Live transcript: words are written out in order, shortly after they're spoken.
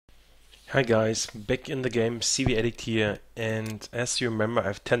Hi guys, back in the game, CV Addict here, and as you remember I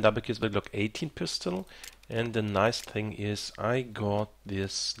have 10 double kills with Glock 18 pistol, and the nice thing is I got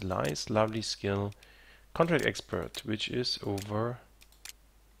this nice lovely skill, Contract Expert, which is over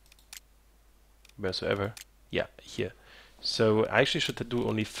wheresoever, yeah, here. So I actually should do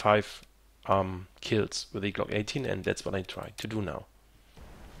only 5 kills with the Glock 18, and that's what I try to do now.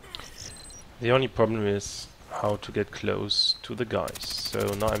 The only problem is how to get close to the guys. So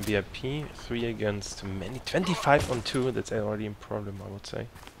now I'm VIP, 3 against many, 25 on 2, that's already a problem, I would say.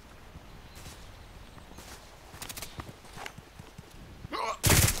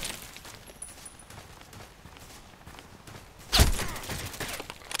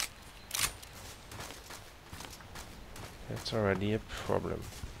 That's already a problem.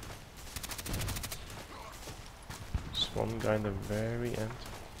 There's one guy in the very end.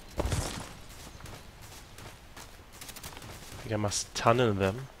 I think I must tunnel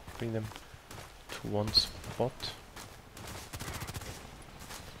them, bring them to one spot.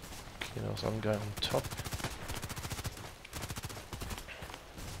 Okay, there's one guy on top.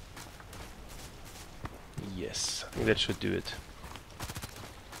 Yes, I think that should do it.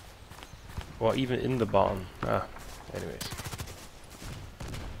 Or even in the barn. Anyways.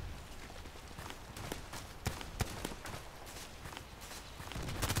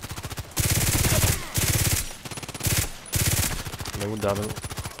 No double.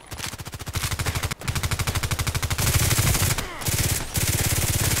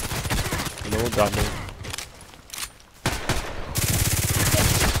 No double.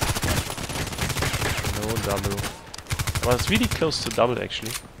 No double. I was really close to double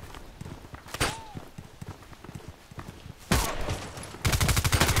actually.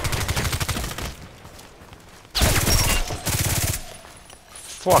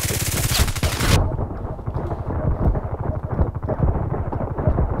 Fuck it.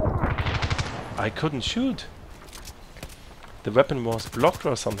 I couldn't shoot. The weapon was blocked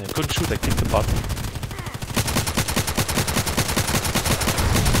or something. I couldn't shoot, I clicked the button.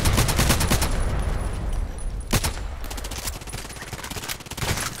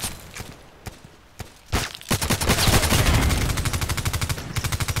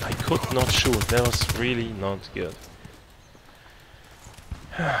 I could not shoot, that was really not good.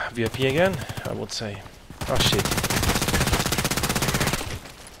 VIP again, I would say. Oh shit.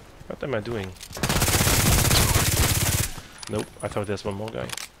 What am I doing? Nope, I thought there's one more guy.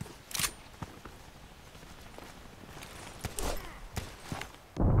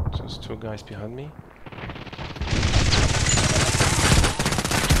 Just 2 guys behind me.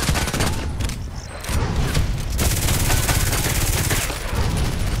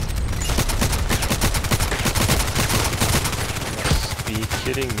 Must be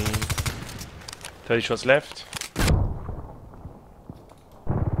kidding me. 30 shots left.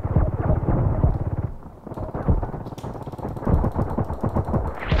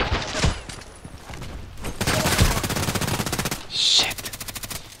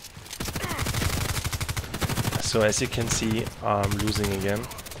 So as you can see, I'm losing again.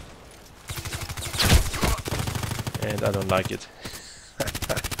 And I don't like it.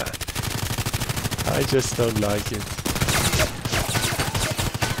 I just don't like it.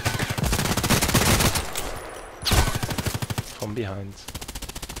 From behind.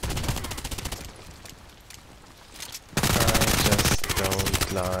 I just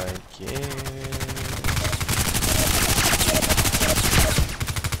don't like it.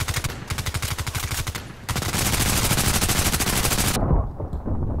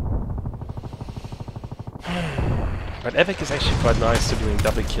 But Epic is actually quite nice to doing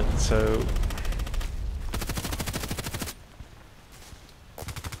double kill, so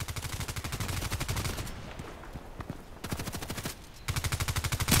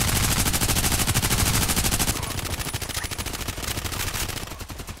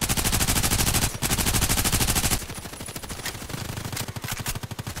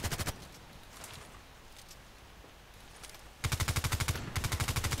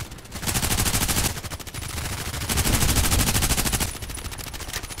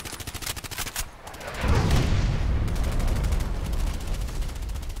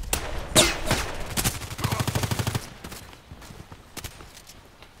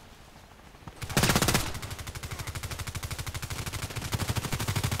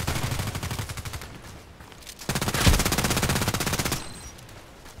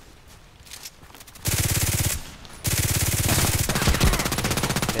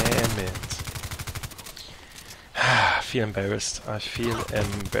I feel embarrassed. I feel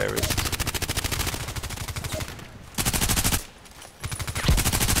embarrassed.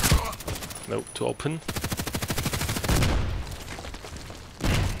 Nope, too open.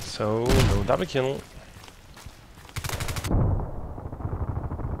 So, no double kill.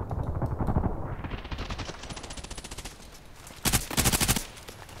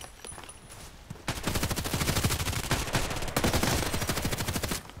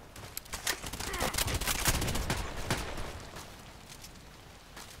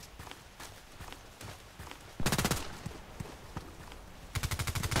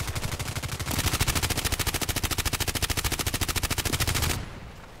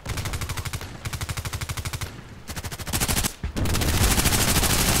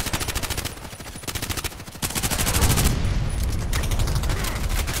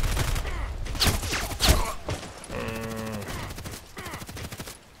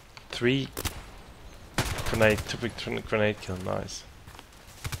 Three grenade, grenade kill, nice.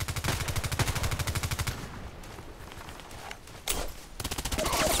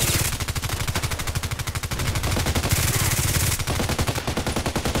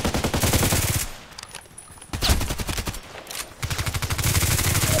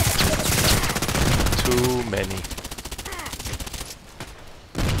 Too many.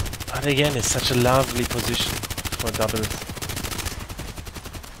 But again, it's such a lovely position for a double.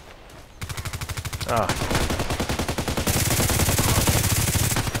 Ah.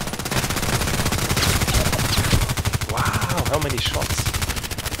 Wow, how many shots?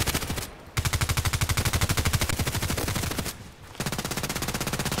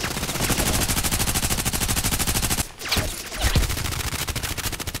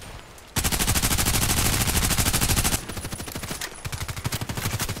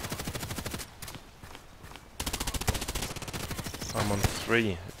 I'm on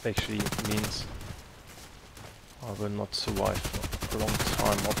 3. It actually means I will not survive for a long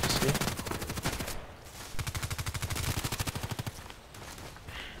time, obviously.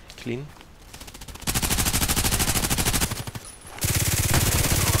 Clean.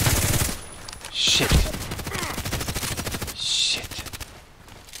 Shit. Shit.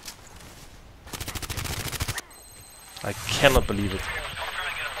 I cannot believe it.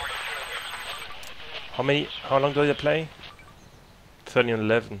 How long do you play? 30 and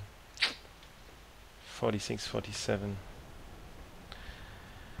 11. 46, 47.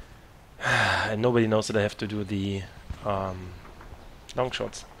 And nobody knows that I have to do the long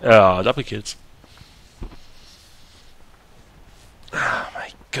shots. Double kills. Ah, my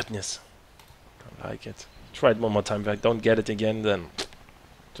goodness. Don't like it. Try it one more time. If I don't get it again, then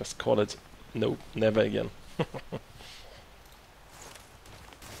just call it. Nope, never again.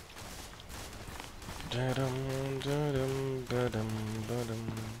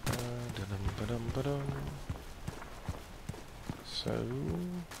 So,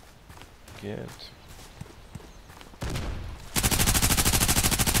 get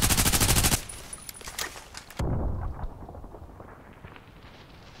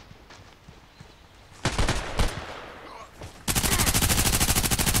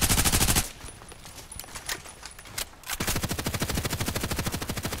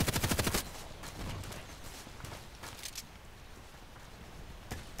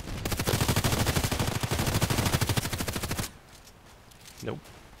nope.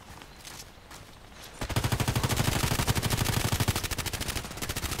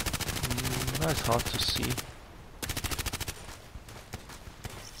 That's hard to see.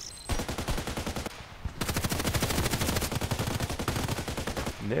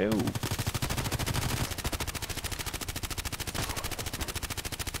 No.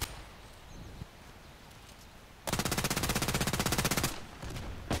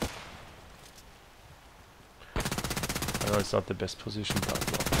 I know it's not the best position,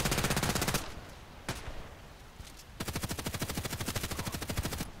 but well.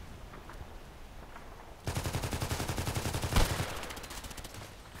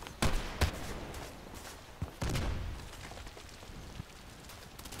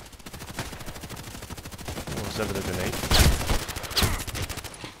 Was that with a grenade?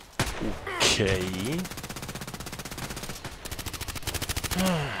 Okay.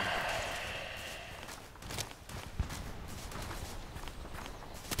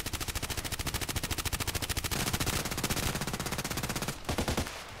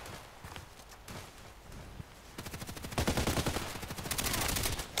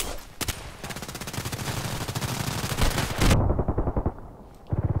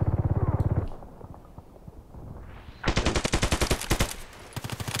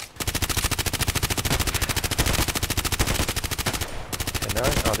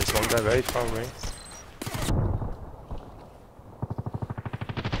 Oh, this one guy very far away.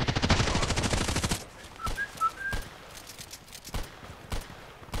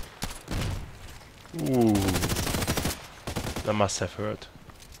 Ooh, that must have hurt.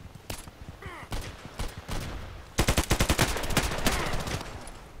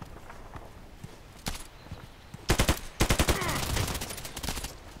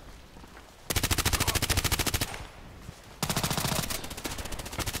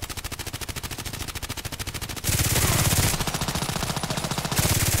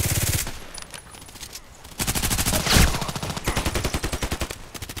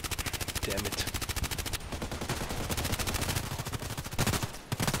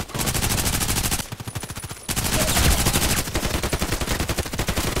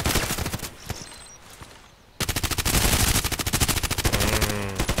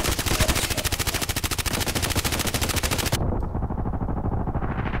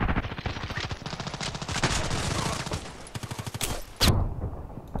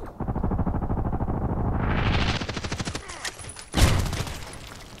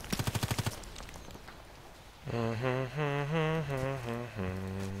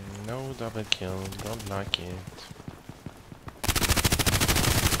 No double kill, don't like it.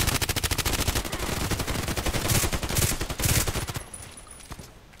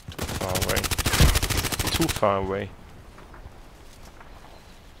 Too far away. Too far away.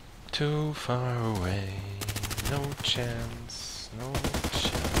 Too far away. No chance. No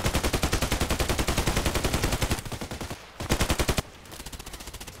chance.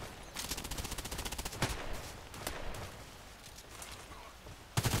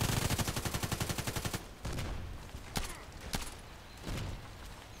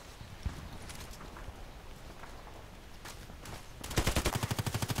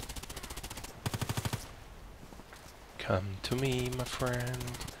 Come to me, my friend.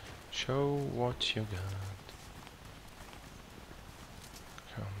 Show what you got.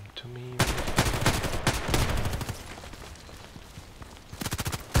 Come to me, my friend.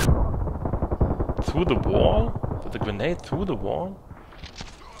 Through the wall? Did the grenade through the wall?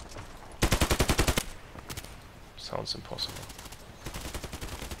 Sounds impossible.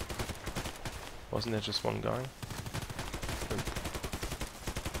 Wasn't there just one guy?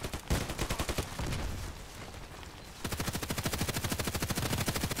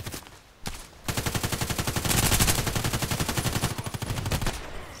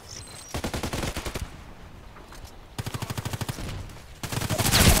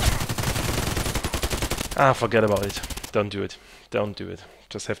 Ah, forget about it. Don't do it. Don't do it.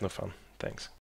 Just have no fun. Thanks.